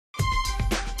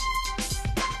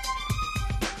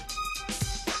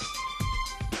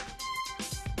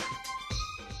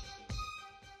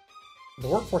The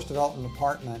Workforce Development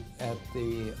Department at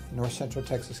the North Central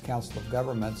Texas Council of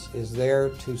Governments is there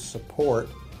to support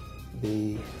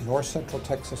the North Central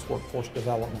Texas Workforce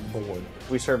Development Board.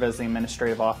 We serve as the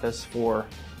administrative office for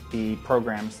the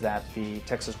programs that the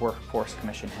Texas Workforce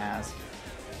Commission has.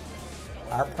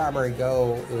 Our primary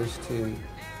goal is to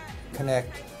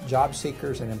connect job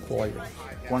seekers and employers.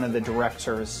 One of the direct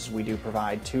services we do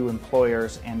provide to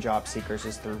employers and job seekers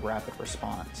is through Rapid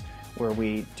Response, where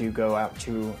we do go out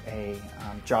to a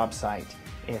job site.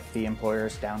 If the employer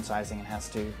is downsizing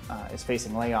and is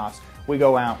facing layoffs, we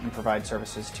go out and provide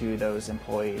services to those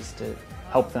employees to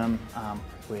help them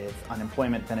with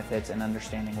unemployment benefits and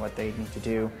understanding what they need to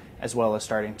do, as well as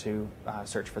starting to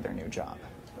search for their new job.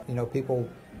 You know, people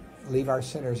leave our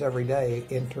centers every day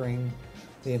entering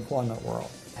the employment world.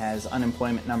 As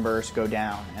unemployment numbers go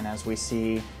down and as we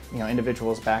see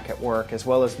individuals back at work as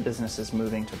well as businesses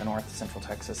moving to the North Central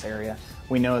Texas area,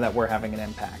 we know that we're having an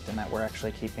impact and that we're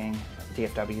actually keeping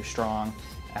DFW strong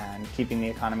and keeping the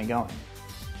economy going.